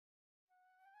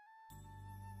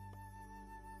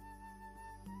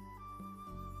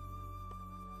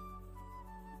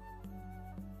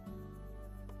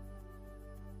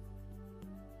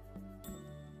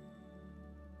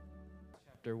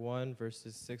chapter 1,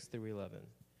 verses 6 through 11.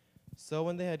 So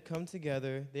when they had come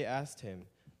together, they asked him,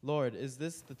 "Lord, is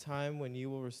this the time when you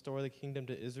will restore the kingdom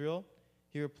to Israel?"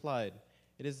 He replied,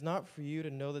 "It is not for you to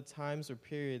know the times or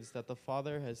periods that the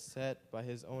Father has set by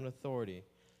his own authority,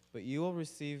 but you will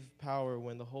receive power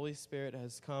when the Holy Spirit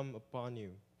has come upon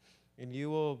you. And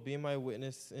you will be my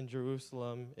witness in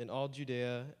Jerusalem, in all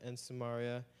Judea and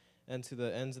Samaria, and to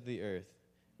the ends of the earth."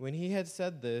 When he had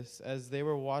said this, as they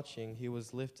were watching, he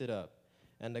was lifted up,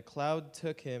 and a cloud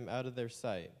took him out of their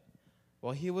sight.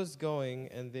 While he was going,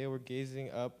 and they were gazing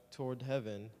up toward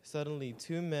heaven, suddenly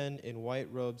 2 men in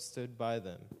white robes stood by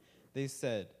them. They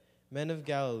said, "Men of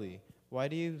Galilee, why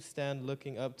do you stand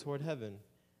looking up toward heaven?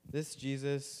 This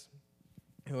Jesus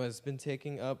who has been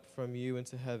taken up from you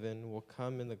into heaven will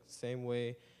come in the same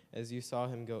way as you saw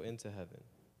him go into heaven."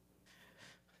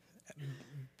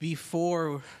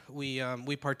 Before we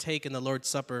partake in the Lord's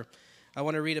Supper, I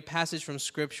want to read a passage from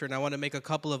Scripture, and I want to make a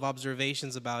couple of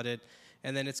observations about it,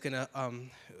 and then it's going to,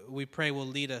 we pray, will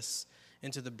lead us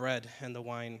into the bread and the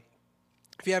wine.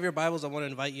 If you have your Bibles, I want to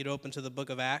invite you to open to the book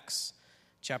of Acts,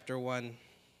 chapter 1,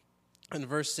 and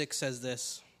verse 6 says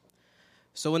this.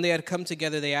 So when they had come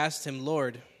together, they asked him,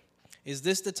 "Lord, is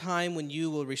this the time when you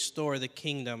will restore the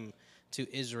kingdom to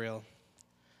Israel?"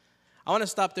 I want to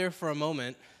stop there for a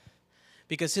moment,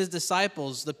 because his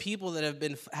disciples, the people that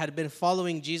had been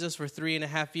following Jesus for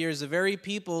 3.5 years, the very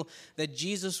people that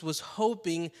Jesus was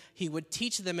hoping he would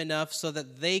teach them enough so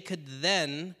that they could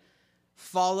then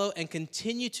follow and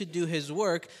continue to do his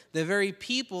work, the very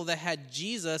people that had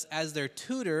Jesus as their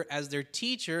tutor, as their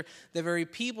teacher, the very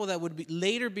people that would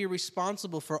later be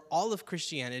responsible for all of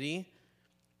Christianity,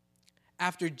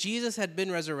 after Jesus had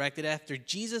been resurrected, after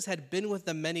Jesus had been with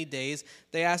them many days,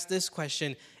 they asked this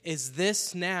question: "Is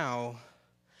this now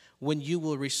when you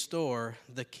will restore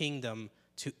the kingdom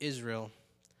to Israel?"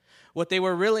 What they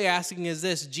were really asking is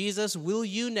this: Jesus, will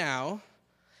you now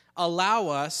allow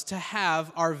us to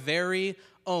have our very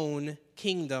own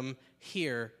kingdom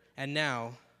here and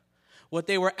now? What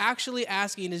they were actually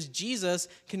asking is, Jesus,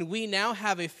 can we now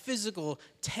have a physical,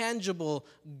 tangible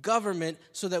government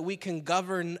so that we can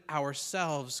govern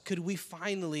ourselves? Could we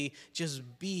finally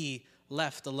just be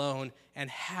left alone and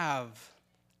have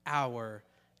our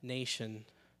nation?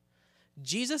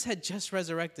 Jesus had just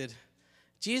resurrected.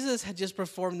 Jesus had just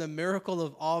performed the miracle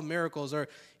of all miracles, or,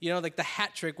 like the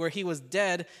hat trick where he was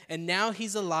dead and now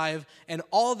he's alive, and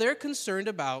all they're concerned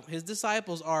about, his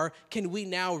disciples, are, can we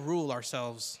now rule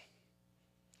ourselves?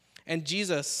 And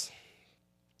Jesus,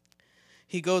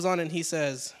 he goes on and he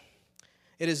says,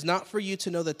 "It is not for you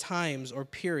to know the times or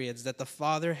periods that the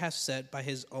Father has set by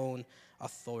his own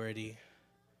authority."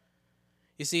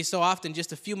 You see, so often,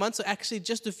 just a few months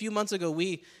ago,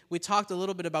 we talked a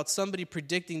little bit about somebody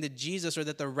predicting that Jesus, or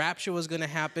that the rapture was going to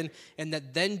happen, and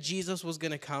that then Jesus was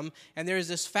going to come. And there is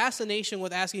this fascination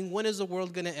with asking, when is the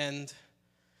world going to end?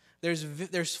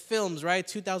 There's films, right?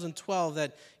 2012,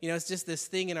 that, it's just this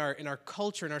thing in our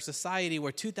culture, in our society,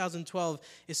 where 2012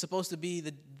 is supposed to be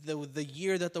the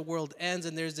year that the world ends,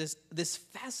 and there's this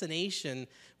fascination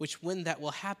when that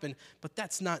will happen. But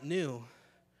that's not new.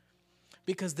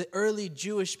 Because the early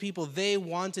Jewish people, they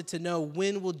wanted to know,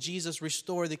 when will Jesus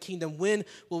restore the kingdom? When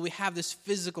will we have this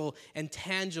physical and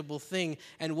tangible thing?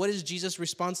 And what is Jesus'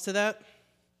 response to that?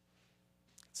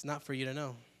 It's not for you to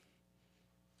know.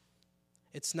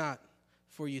 It's not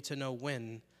for you to know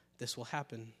when this will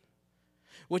happen.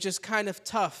 Which is kind of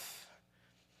tough.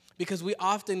 Because we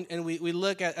often, and we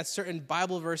look at certain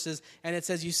Bible verses, and it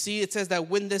says that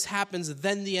when this happens,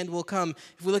 then the end will come.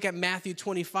 If we look at Matthew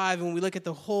 25, and we look at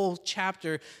the whole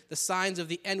chapter, the signs of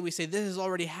the end, we say, this has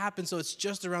already happened, so it's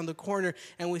just around the corner.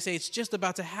 And we say, it's just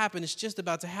about to happen, it's just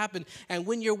about to happen. And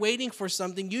when you're waiting for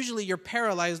something, usually you're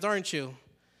paralyzed, aren't you?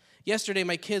 Yesterday,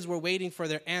 my kids were waiting for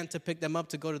their aunt to pick them up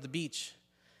to go to the beach.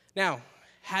 Now,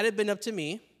 had it been up to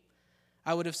me,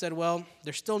 I would have said, well,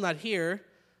 they're still not here,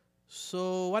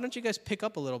 so why don't you guys pick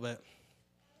up a little bit?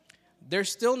 They're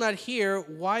still not here.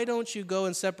 Why don't you go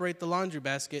and separate the laundry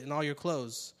basket and all your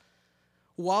clothes?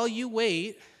 While you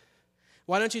wait,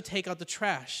 why don't you take out the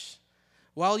trash?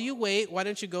 While you wait, why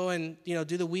don't you go and,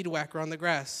 do the weed whacker on the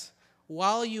grass?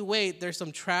 While you wait, there's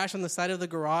some trash on the side of the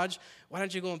garage. Why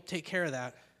don't you go and take care of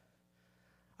that?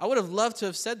 I would have loved to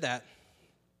have said that.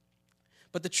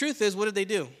 But the truth is, what did they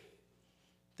do?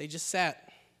 They just sat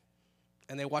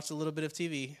and they watched a little bit of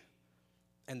TV.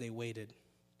 And they waited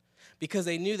because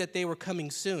they knew that they were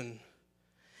coming soon.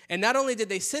 And not only did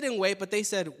they sit and wait, but they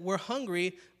said, we're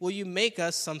hungry. Will you make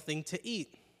us something to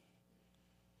eat?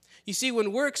 You see,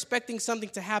 when we're expecting something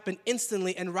to happen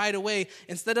instantly and right away,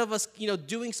 instead of us,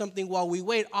 doing something while we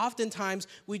wait, oftentimes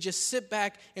we just sit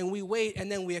back and we wait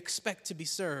and then we expect to be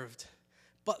served.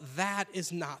 But that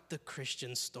is not the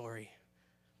Christian story.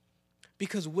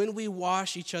 Because when we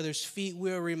wash each other's feet,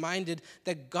 we are reminded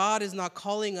that God is not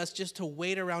calling us just to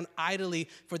wait around idly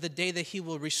for the day that he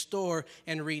will restore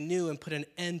and renew and put an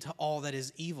end to all that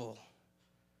is evil.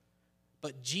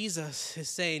 But Jesus is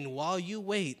saying, while you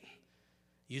wait,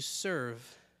 you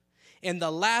serve. In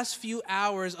the last few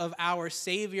hours of our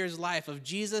Savior's life, of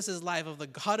Jesus' life, of the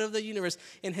God of the universe,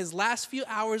 in his last few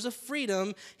hours of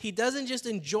freedom, he doesn't just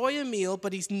enjoy a meal,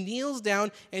 but he kneels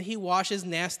down and he washes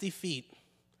nasty feet.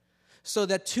 So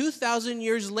that 2,000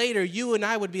 years later, you and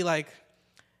I would be like,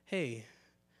 hey,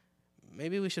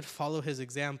 maybe we should follow his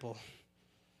example.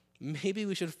 Maybe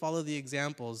we should follow the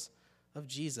examples of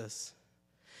Jesus.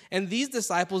 And these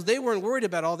disciples, they weren't worried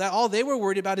about all that. All they were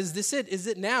worried about is this it? Is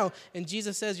it now? And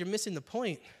Jesus says, you're missing the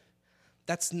point.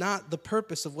 That's not the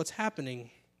purpose of what's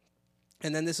happening.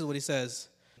 And then this is what he says,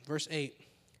 verse 8.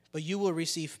 But you will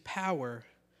receive power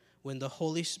when the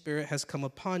Holy Spirit has come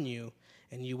upon you,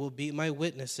 and you will be my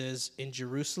witnesses in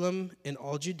Jerusalem, in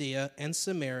all Judea and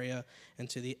Samaria, and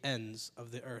to the ends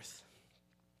of the earth.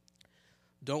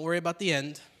 Don't worry about the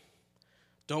end.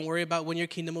 Don't worry about when your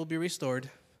kingdom will be restored.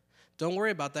 Don't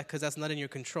worry about that because that's not in your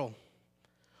control.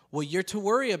 What you're to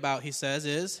worry about, he says,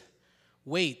 is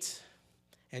wait,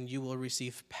 and you will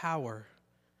receive power.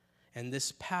 And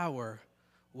this power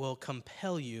will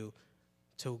compel you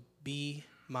to be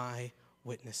my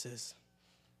witnesses.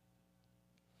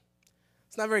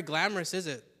 It's not very glamorous, is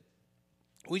it?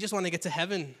 We just want to get to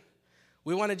heaven.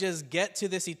 We want to just get to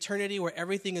this eternity where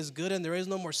everything is good and there is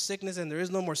no more sickness and there is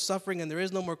no more suffering and there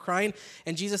is no more crying.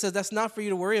 And Jesus says, that's not for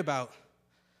you to worry about.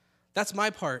 That's my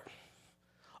part.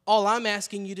 All I'm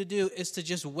asking you to do is to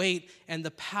just wait, and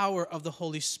the power of the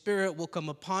Holy Spirit will come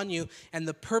upon you. And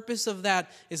the purpose of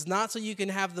that is not so you can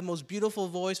have the most beautiful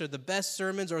voice or the best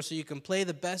sermons or so you can play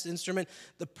the best instrument.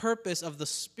 The purpose of the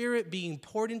Spirit being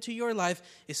poured into your life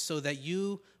is so that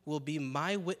you will be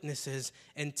my witnesses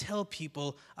and tell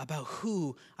people about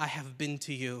who I have been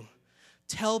to you.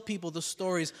 Tell people the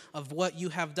stories of what you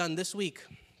have done this week.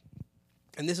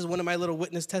 And this is one of my little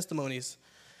witness testimonies.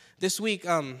 This week,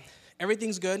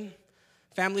 everything's good.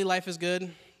 Family life is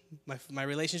good. My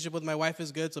relationship with my wife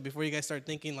is good. So before you guys start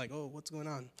thinking like, oh, what's going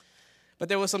on? But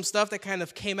there was some stuff that kind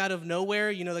of came out of nowhere.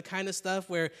 You know, the kind of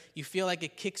stuff where you feel like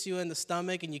it kicks you in the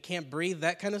stomach and you can't breathe,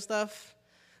 that kind of stuff.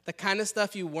 The kind of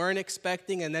stuff you weren't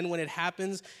expecting, and then when it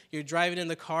happens, you're driving in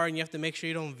the car and you have to make sure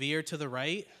you don't veer to the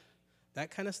right. That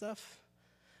kind of stuff.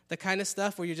 The kind of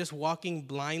stuff where you're just walking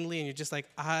blindly and you're just like,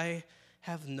 I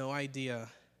have no idea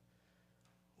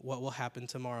what will happen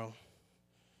tomorrow.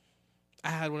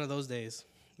 I had one of those days.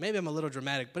 Maybe I'm a little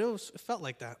dramatic, but it felt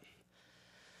like that.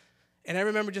 And I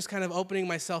remember just kind of opening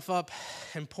myself up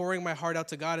and pouring my heart out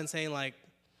to God and saying like,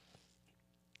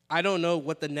 I don't know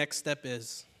what the next step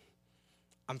is.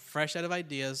 I'm fresh out of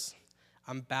ideas.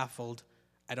 I'm baffled.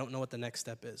 I don't know what the next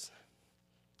step is.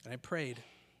 And I prayed.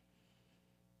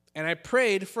 And I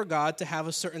prayed for God to have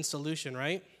a certain solution,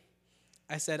 right?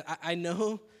 I said, I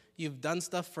know you've done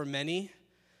stuff for many.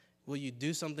 Will you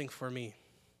do something for me?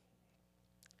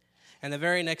 And the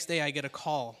very next day, I get a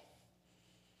call.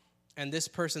 And this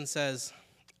person says,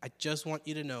 I just want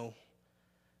you to know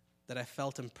that I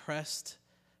felt impressed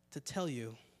to tell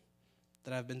you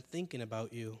that I've been thinking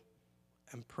about you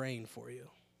and praying for you.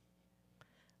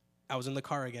 I was in the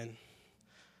car again.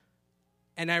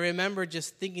 And I remember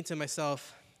just thinking to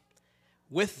myself,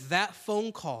 with that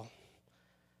phone call,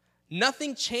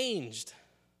 nothing changed.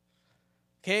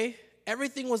 Okay?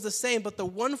 Everything was the same, but the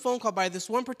one phone call by this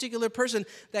one particular person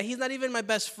that he's not even my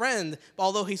best friend,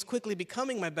 although he's quickly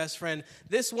becoming my best friend,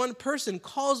 this one person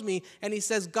calls me and he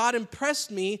says, God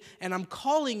impressed me and I'm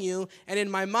calling you. And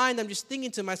in my mind, I'm just thinking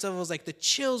to myself, I was like, the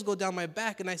chills go down my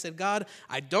back. And I said, God,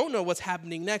 I don't know what's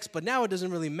happening next, but now it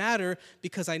doesn't really matter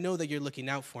because I know that you're looking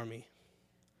out for me.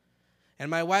 And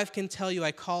my wife can tell you,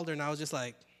 I called her and I was just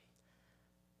like,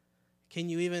 can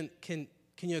you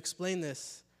explain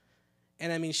this?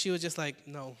 And I mean, she was just like,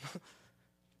 no.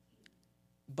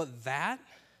 But that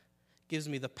gives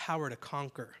me the power to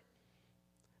conquer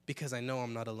because I know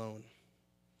I'm not alone.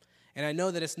 And I know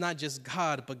that it's not just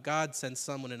God, but God sent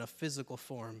someone in a physical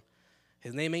form.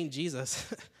 His name ain't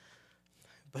Jesus,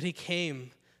 but he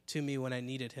came to me when I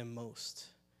needed him most.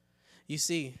 You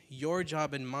see, your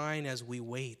job and mine as we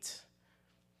wait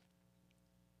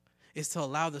is to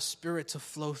allow the Spirit to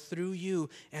flow through you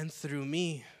and through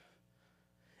me.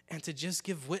 and to just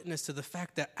give witness to the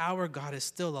fact that our God is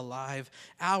still alive.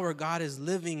 Our God is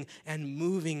living and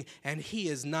moving, and he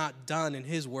is not done in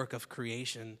his work of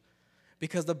creation.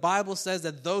 Because the Bible says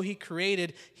that though he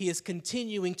created, he is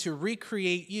continuing to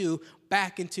recreate you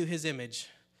back into his image.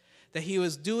 That he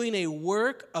was doing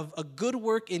a good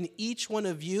work in each one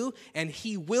of you, and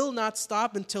he will not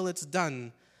stop until it's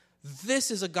done.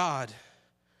 This is a God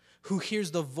who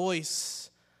hears the voice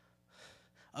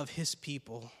of his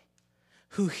people,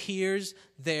 who hears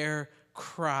their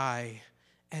cry,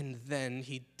 and then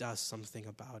he does something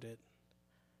about it.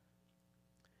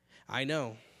 I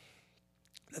know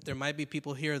that there might be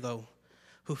people here, though,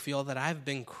 who feel that I've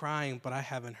been crying, but I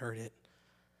haven't heard it.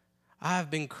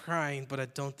 I've been crying, but I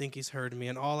don't think he's heard me.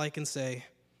 And all I can say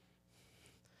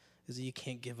is that you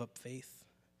can't give up faith.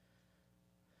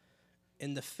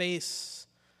 In the face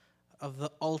of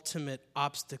the ultimate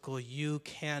obstacle, you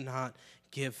cannot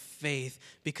give faith,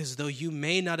 because though you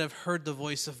may not have heard the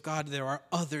voice of God, there are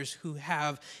others who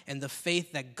have, and the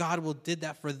faith that God did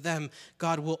that for them,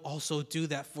 God will also do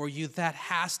that for you. That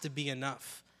has to be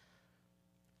enough.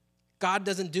 God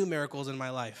doesn't do miracles in my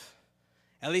life,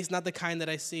 at least not the kind that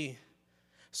I see.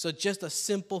 So just a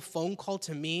simple phone call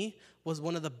to me was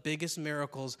one of the biggest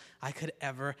miracles I could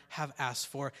ever have asked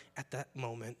for at that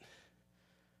moment.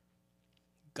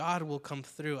 God will come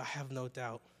through, I have no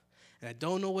doubt. And I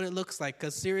don't know what it looks like,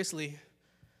 because seriously,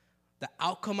 the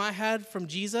outcome I had from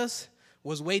Jesus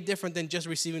was way different than just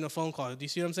receiving a phone call. Do you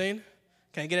see what I'm saying?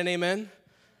 Can I get an amen?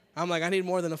 I'm like, I need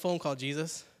more than a phone call,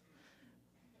 Jesus.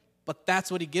 But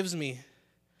that's what he gives me.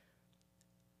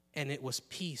 And it was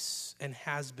peace and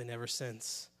has been ever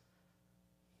since.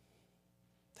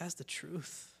 That's the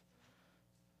truth.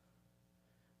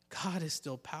 God is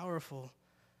still powerful.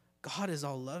 God is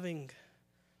all loving.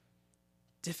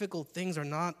 Difficult things are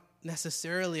not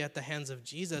necessarily at the hands of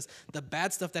Jesus. The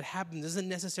bad stuff that happens isn't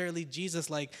necessarily Jesus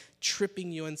like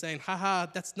tripping you and saying, haha,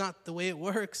 that's not the way it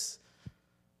works.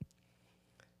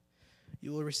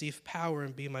 You will receive power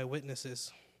and be my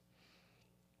witnesses.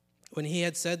 When he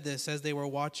had said this, as they were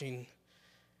watching,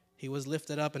 he was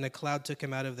lifted up and a cloud took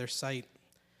him out of their sight.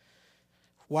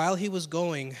 While he was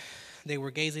going, they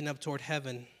were gazing up toward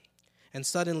heaven, and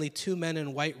suddenly 2 men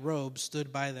in white robes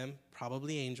stood by them,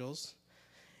 probably angels.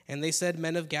 And they said,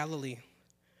 Men of Galilee,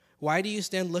 why do you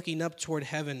stand looking up toward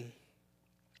heaven?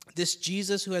 This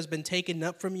Jesus who has been taken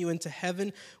up from you into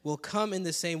heaven will come in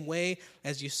the same way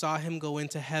as you saw him go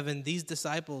into heaven. These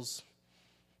disciples,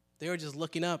 they were just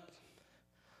looking up.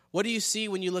 What do you see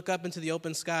when you look up into the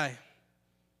open sky?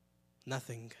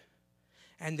 Nothing.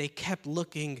 And they kept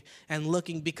looking and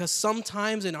looking, because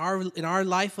sometimes in our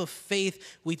life of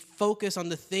faith, we focus on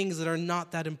the things that are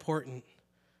not that important.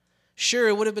 Sure,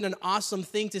 it would have been an awesome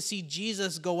thing to see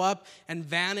Jesus go up and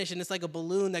vanish, and it's like a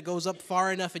balloon that goes up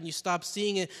far enough and you stop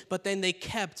seeing it, but then they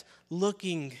kept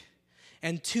looking.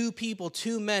 And 2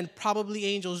 men, probably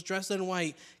angels dressed in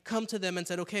white, come to them and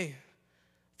said, okay,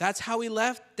 that's how he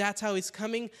left, that's how he's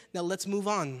coming, now let's move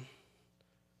on.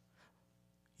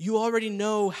 You already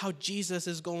know how Jesus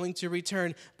is going to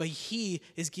return, but he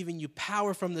is giving you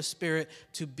power from the Spirit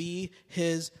to be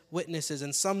his witnesses.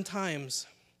 And sometimes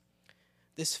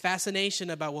this fascination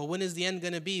about, well, when is the end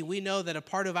going to be? We know that a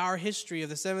part of our history of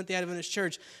the Seventh-day Adventist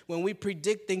Church, when we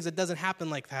predict things, it doesn't happen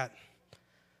like that.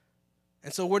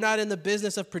 And so we're not in the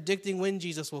business of predicting when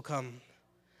Jesus will come.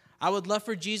 I would love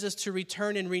for Jesus to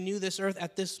return and renew this earth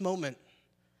at this moment.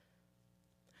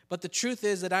 But the truth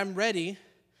is that I'm ready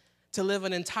to live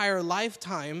an entire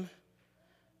lifetime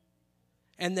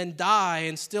and then die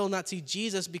and still not see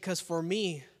Jesus, because for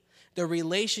me, the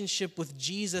relationship with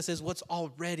Jesus is what's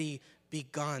already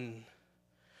begun.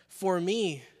 For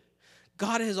me,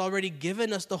 God has already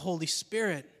given us the Holy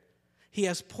Spirit. He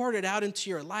has poured it out into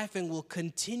your life and will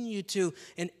continue to.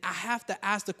 And I have to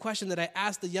ask the question that I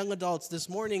asked the young adults this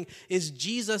morning: is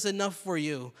Jesus enough for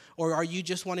you? Or are you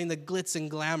just wanting the glitz and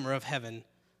glamour of heaven?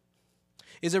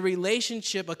 Is a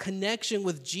relationship, a connection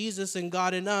with Jesus and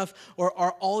God enough? Or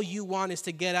are all you want is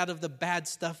to get out of the bad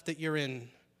stuff that you're in? Do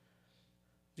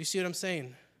you see what I'm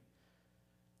saying?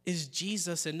 Is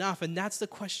Jesus enough? And that's the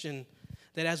question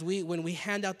that when we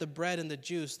hand out the bread and the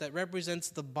juice that represents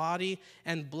the body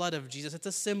and blood of Jesus. It's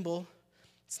a symbol.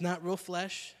 It's not real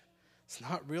flesh. It's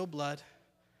not real blood.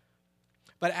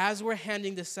 But as we're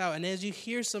handing this out, and as you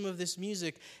hear some of this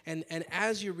music, and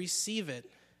as you receive it,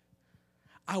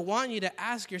 I want you to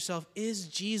ask yourself, is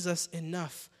Jesus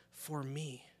enough for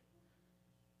me?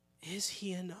 Is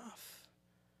he enough?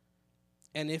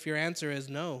 And if your answer is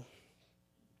no,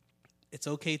 it's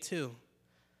okay too.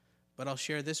 But I'll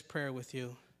share this prayer with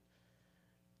you.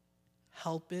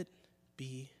 Help it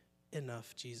be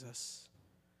enough, Jesus.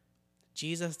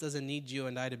 Jesus doesn't need you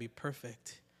and I to be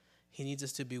perfect. He needs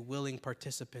us to be willing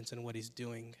participants in what he's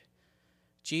doing.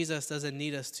 Jesus doesn't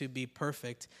need us to be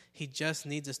perfect. He just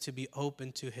needs us to be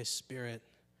open to his Spirit.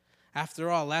 After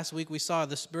all, last week we saw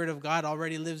the Spirit of God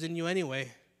already lives in you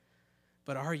anyway.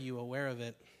 But are you aware of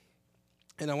it?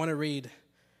 And I want to read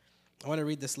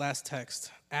this last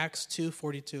text, Acts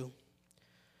 2:42.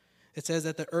 It says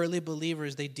that the early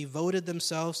believers, they devoted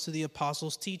themselves to the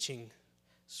apostles' teaching,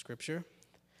 Scripture,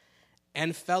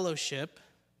 and fellowship,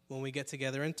 when we get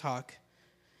together and talk,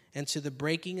 and to the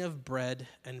breaking of bread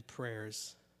and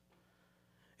prayers.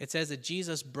 It says that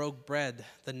Jesus broke bread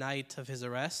the night of his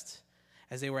arrest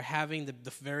as they were having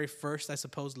the very first, I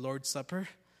suppose, Lord's Supper.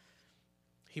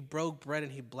 He broke bread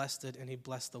and he blessed it and he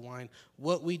blessed the wine.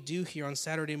 What we do here on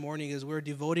Saturday morning is we're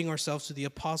devoting ourselves to the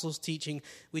apostles' teaching.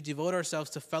 We devote ourselves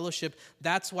to fellowship.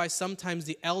 That's why sometimes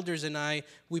the elders and I,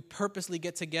 we purposely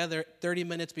get together 30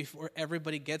 minutes before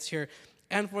everybody gets here.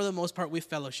 And for the most part, we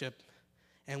fellowship.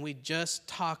 And we just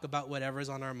talk about whatever's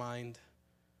on our mind.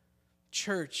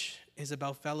 Church is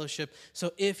about fellowship.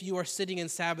 So if you are sitting in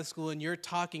Sabbath school and you're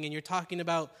talking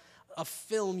about a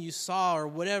film you saw or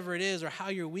whatever it is or how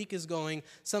your week is going,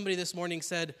 somebody this morning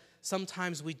said,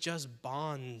 sometimes we just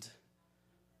bond.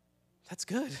 That's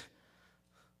good.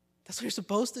 That's what you're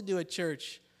supposed to do at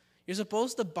church. You're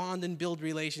supposed to bond and build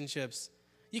relationships.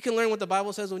 You can learn what the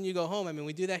Bible says when you go home. I mean,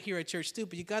 we do that here at church too,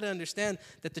 but you got to understand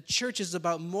that the church is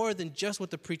about more than just what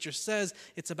the preacher says.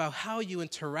 It's about how you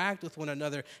interact with one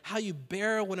another, how you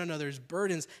bear one another's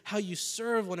burdens, how you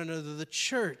serve one another. The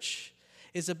church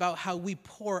is about how we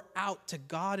pour out to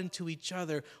God and to each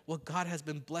other what God has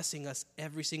been blessing us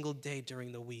every single day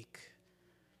during the week.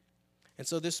 And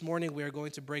so this morning we are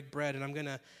going to break bread, and I'm going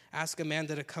to ask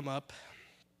Amanda to come up.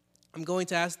 I'm going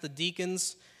to ask the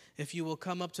deacons if you will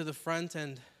come up to the front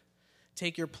and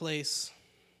take your place.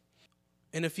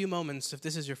 In a few moments, if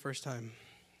this is your first time,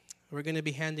 we're going to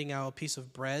be handing out a piece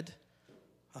of bread,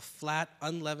 a flat,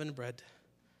 unleavened bread,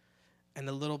 and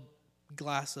a little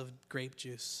glass of grape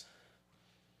juice.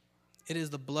 It is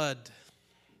the blood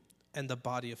and the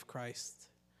body of Christ.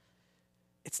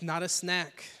 It's not a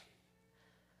snack.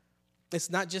 It's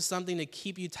not just something to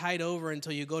keep you tied over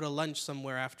until you go to lunch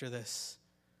somewhere after this.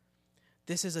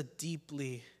 This is a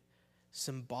deeply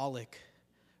symbolic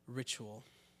ritual.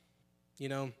 You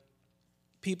know,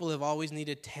 people have always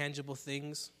needed tangible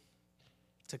things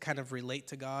to kind of relate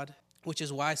to God, which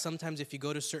is why sometimes if you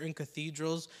go to certain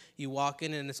cathedrals, you walk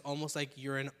in and it's almost like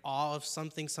you're in awe of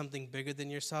something bigger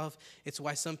than yourself. It's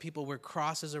why some people wear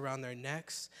crosses around their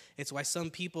necks. It's why some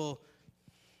people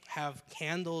have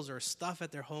candles or stuff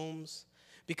at their homes,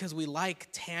 because we like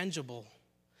tangible.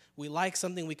 We like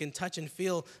something we can touch and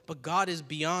feel, but God is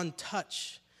beyond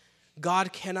touch.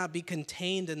 God cannot be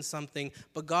contained in something,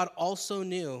 but God also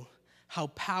knew how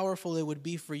powerful it would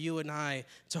be for you and I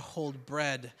to hold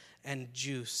bread and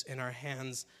juice in our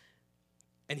hands.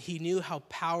 And he knew how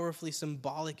powerfully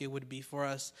symbolic it would be for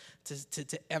us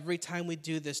to every time we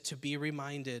do this, to be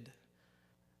reminded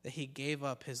that he gave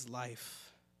up his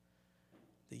life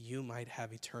that you might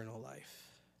have eternal life.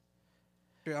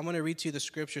 I'm going to read to you the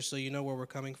scripture so you know where we're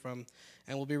coming from.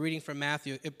 And we'll be reading from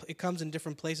Matthew. It comes in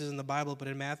different places in the Bible, but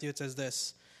in Matthew it says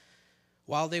this: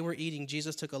 while they were eating,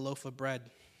 Jesus took a loaf of bread,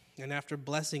 and after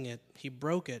blessing it, he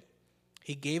broke it.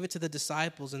 He gave it to the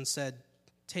disciples and said,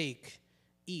 "Take,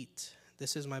 eat,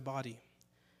 this is my body."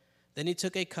 Then he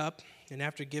took a cup, and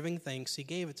after giving thanks, he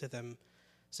gave it to them,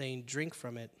 saying, "Drink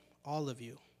from it, all of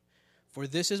you. For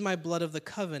this is my blood of the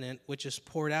covenant, which is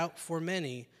poured out for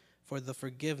many for the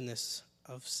forgiveness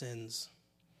of sins."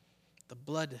 The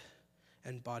blood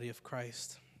and body of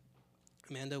Christ.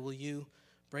 Amanda, will you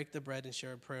break the bread and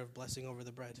share a prayer of blessing over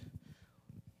the bread?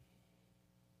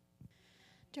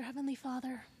 Dear Heavenly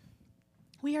Father,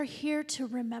 we are here to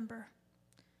remember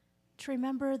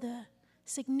the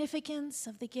significance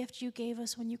of the gift you gave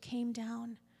us when you came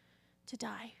down to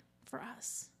die for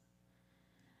us.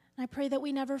 And I pray that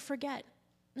we never forget,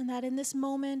 and that in this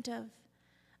moment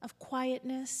of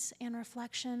quietness and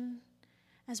reflection,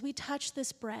 as we touch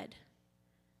this bread,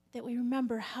 that we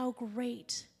remember how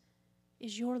great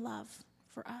is your love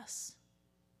for us.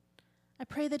 I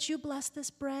pray that you bless this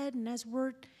bread, and as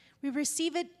we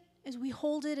receive it, as we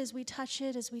hold it, as we touch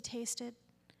it, as we taste it,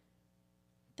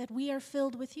 that we are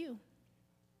filled with you,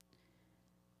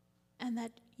 and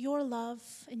that your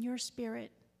love and your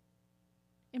spirit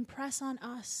impress on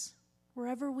us,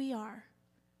 wherever we are,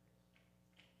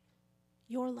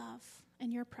 your love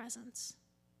and your presence.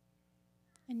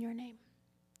 In your name,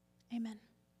 amen.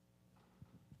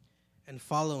 And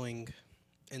following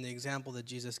in the example that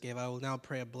Jesus gave, I will now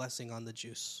pray a blessing on the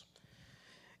juice.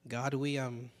 God, we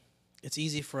It's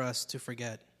easy for us to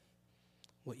forget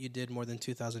what you did more than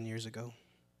 2,000 years ago.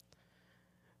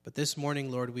 But this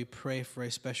morning, Lord, we pray for a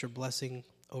special blessing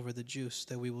over the juice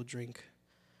that we will drink,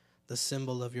 the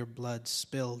symbol of your blood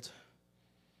spilled.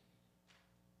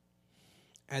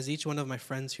 As each one of my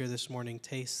friends here this morning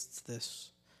tastes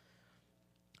this,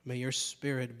 may your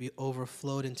Spirit be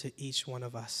overflowed into each one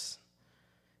of us.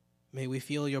 May we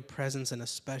feel your presence in a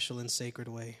special and sacred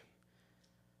way.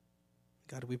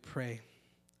 God, we pray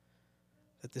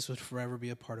that this would forever be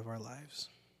a part of our lives.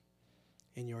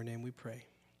 In your name we pray.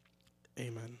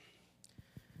 Amen.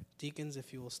 Deacons,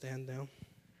 if you will stand now.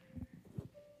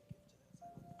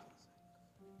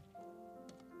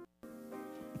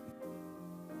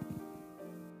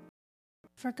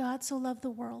 For God so loved the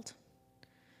world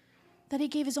that he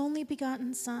gave his only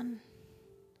begotten Son,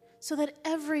 so that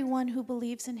everyone who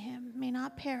believes in him may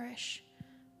not perish,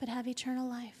 but have eternal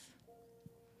life.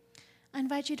 I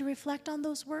invite you to reflect on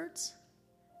those words,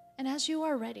 and as you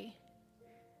are ready,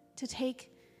 to take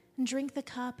and drink the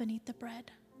cup and eat the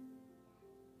bread.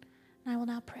 And I will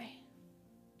now pray.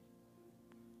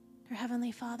 Our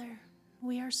Heavenly Father,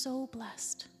 we are so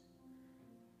blessed.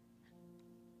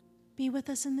 Be with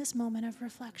us in this moment of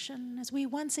reflection as we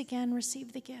once again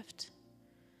receive the gift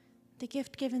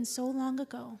given so long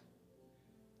ago,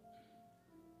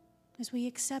 as we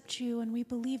accept you and we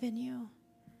believe in you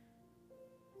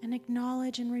and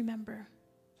acknowledge and remember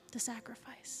the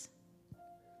sacrifice.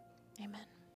 Amen.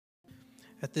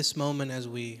 At this moment, as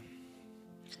we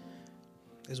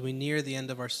near the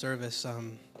end of our service,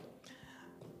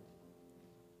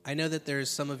 I know that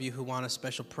there's some of you who want a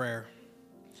special prayer.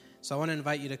 So I want to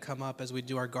invite you to come up as we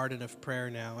do our garden of prayer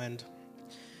now. And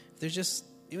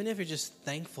even if you're just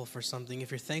thankful for something, if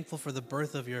you're thankful for the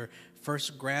birth of your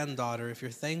first granddaughter, if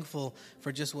you're thankful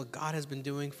for just what God has been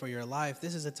doing for your life,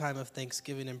 this is a time of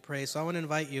thanksgiving and praise. So I want to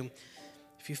invite you,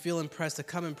 if you feel impressed, to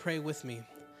come and pray with me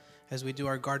as we do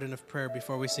our garden of prayer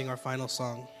before we sing our final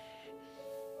song.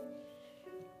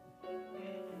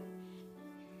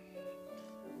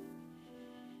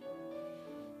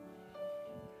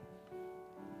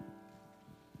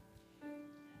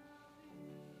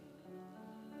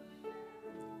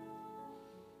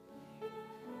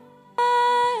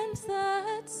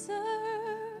 That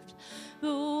served the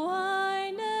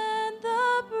wine and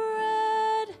the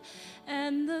bread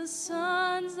and the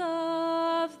sons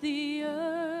of the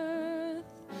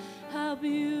earth. How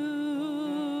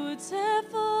beautiful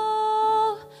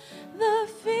the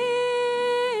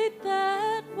feet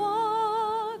that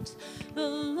walked the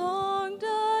long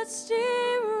dusty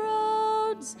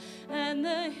roads and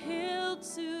the hill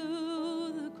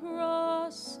to the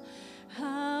cross.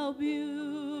 How beautiful.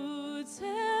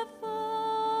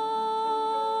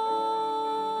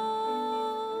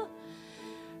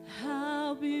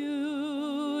 How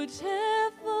beautiful.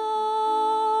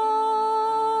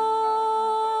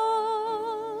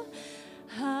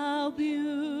 How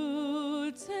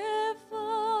beautiful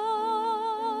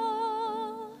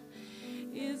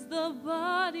is the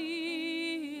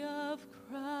body of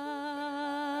Christ.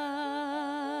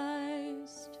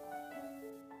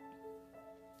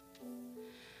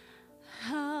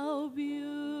 How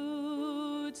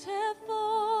beautiful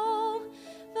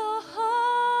the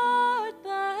heart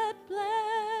that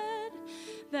bled,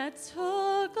 that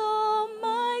took all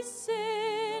my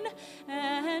sin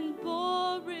and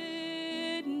bore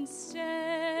it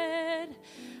instead.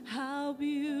 How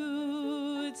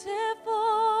beautiful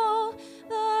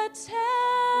the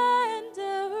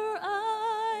tender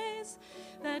eyes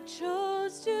that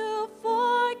chose to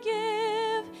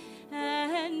forgive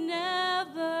and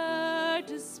never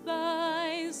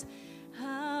despise.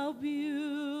 How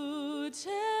beautiful.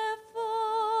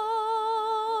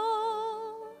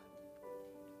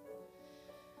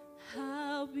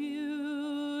 How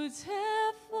beautiful.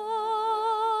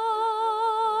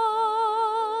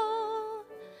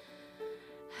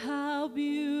 How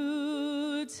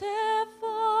beautiful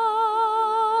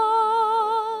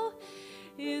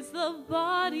is the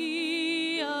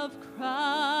body of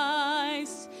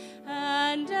Christ.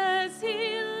 And as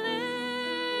he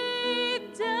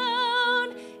laid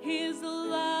down his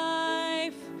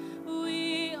life,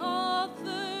 we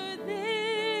offer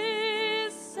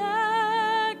this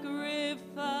sacrifice,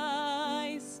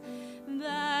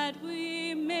 that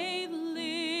we may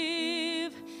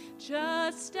live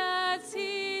just as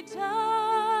he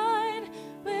died,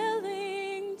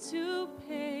 willing to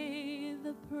pay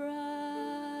the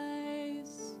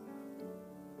price.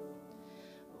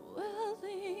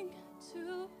 Willing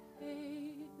to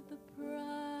pay the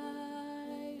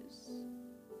price.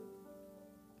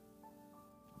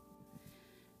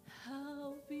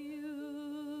 How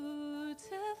beautiful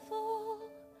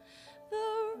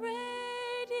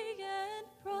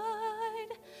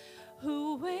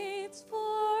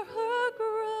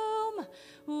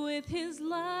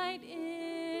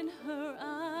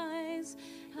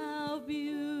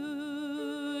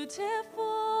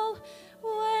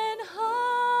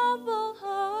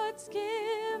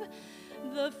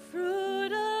the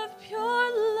fruit of pure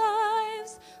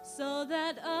lives, so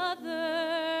that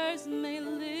others may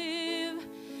live.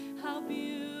 How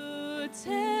beautiful,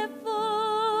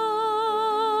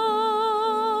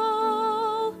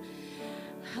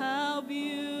 how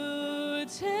beautiful,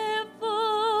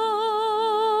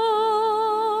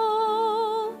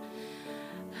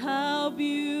 how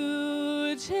beautiful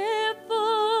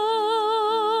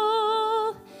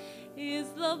is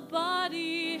the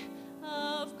body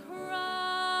of Christ.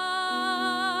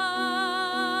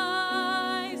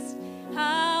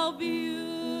 How beautiful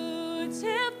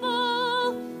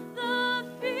the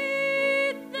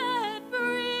feet that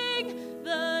bring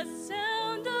the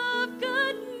sound of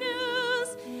good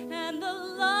news and the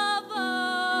love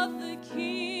of the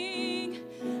King.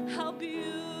 How beautiful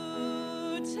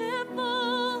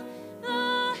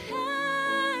the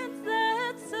hands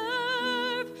that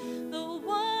serve the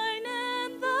wine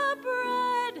and the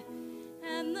bread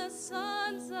and the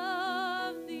sons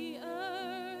of the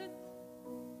earth.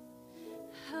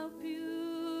 How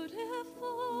beautiful,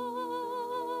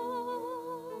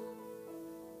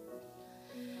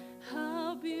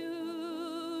 how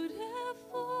beautiful,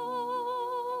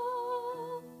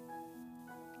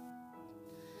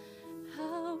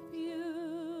 how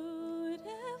beautiful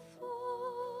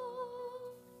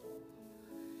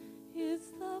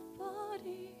is the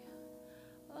body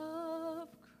of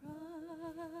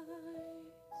Christ.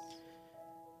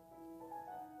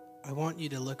 I want you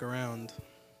to look around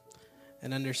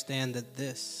and understand that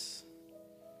this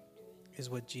is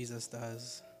what Jesus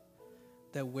does.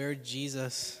 That where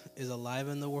Jesus is alive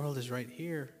in the world is right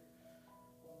here.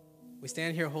 We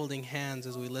stand here holding hands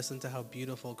as we listen to how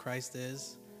beautiful Christ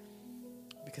is,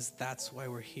 because that's why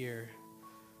we're here.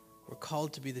 We're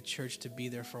called to be the church, to be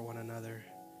there for one another.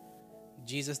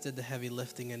 Jesus did the heavy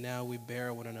lifting, and now we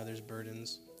bear one another's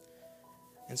burdens.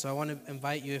 And so I want to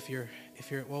invite you, if you're,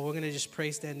 well, we're going to just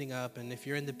pray standing up, and if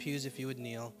you're in the pews, if you would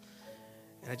kneel.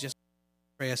 And I just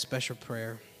pray a special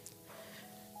prayer.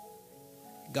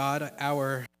 God,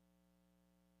 our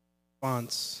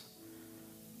response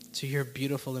to your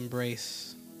beautiful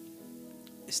embrace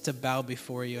is to bow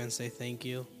before you and say thank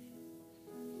you.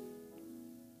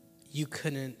 You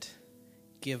couldn't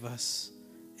give us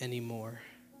any more.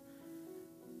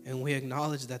 And we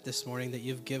acknowledge that this morning, that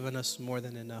you've given us more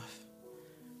than enough.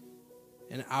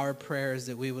 And our prayer is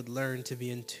that we would learn to be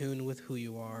in tune with who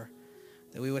you are,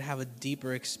 that we would have a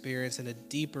deeper experience and a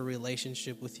deeper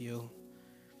relationship with you.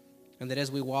 And that as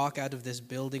we walk out of this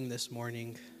building this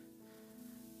morning,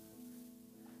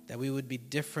 that we would be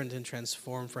different and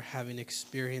transformed for having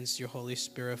experienced your Holy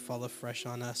Spirit fall afresh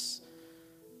on us,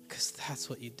 because that's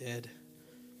what you did.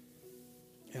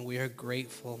 And we are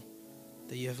grateful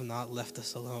that you have not left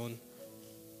us alone.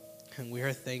 And we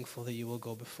are thankful that you will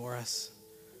go before us.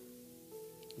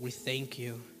 We thank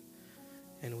you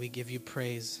and we give you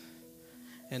praise.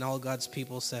 And all God's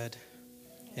people said,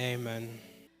 amen.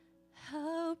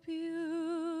 How beautiful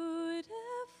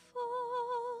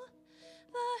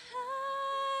the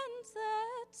hands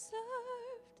that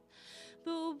served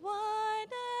the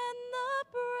wine and the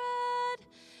bread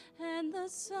and the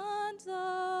sons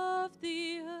of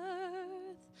the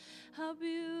earth. How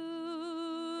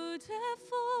beautiful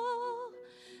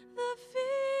the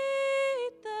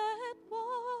feet that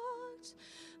walked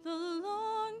the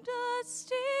long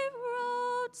dusty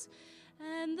roads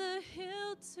and the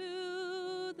hill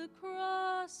to the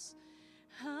cross.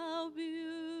 How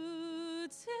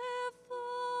beautiful,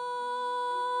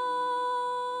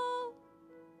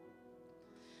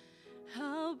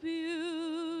 how beautiful.